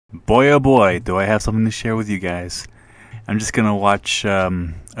boy oh boy, do I have something to share with you guys. I'm just gonna watch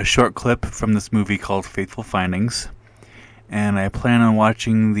a short clip from this movie called Fateful Findings, and I plan on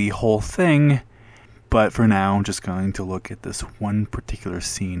watching the whole thing, but for now I'm just going to look at this one particular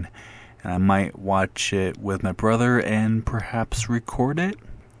scene, and I might watch it with my brother and perhaps record it,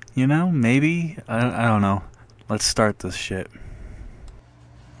 you know, maybe, I don't know. Let's start this shit.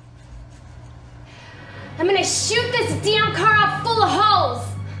 I'm gonna shoot this damn car out full of holes!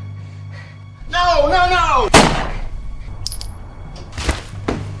 No, no, no!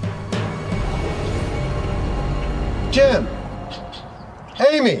 Jim!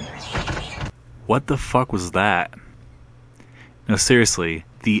 Amy! What the fuck was that? No, seriously,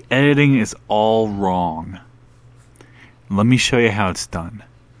 the editing is all wrong. Let me show you how it's done.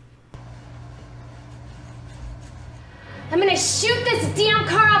 I'm gonna shoot this damn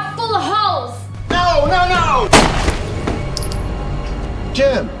car out full of holes! No, no, no!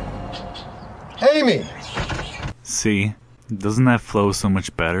 Jim! Amy! See, doesn't that flow so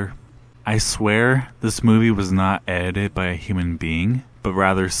much better? I swear this movie was not edited by a human being, but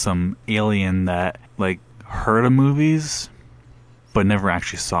rather some alien that, like, heard of movies, but never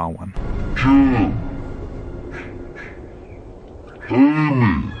actually saw one. Jim!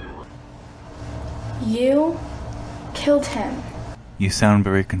 Amy! You killed him. You sound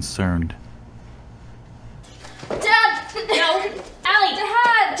very concerned. Dad! No! Allie!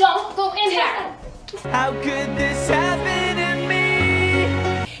 Dad! Don't go in there! How could this happen to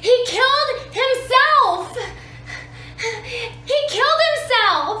me? He killed himself! He killed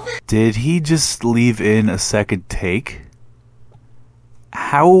himself! Did he just leave in a second take?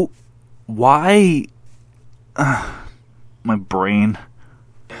 How? Why? My brain.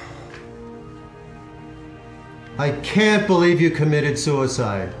 I can't believe you committed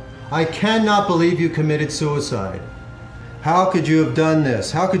suicide. I cannot believe you committed suicide. How could you have done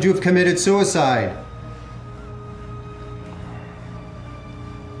this? How could you have committed suicide?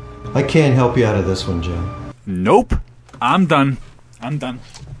 I can't help you out of this one, Jim. Nope. I'm done. I'm done.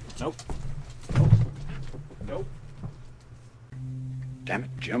 Nope. Nope. Nope. Damn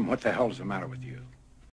it, Jim, what the hell's the matter with you?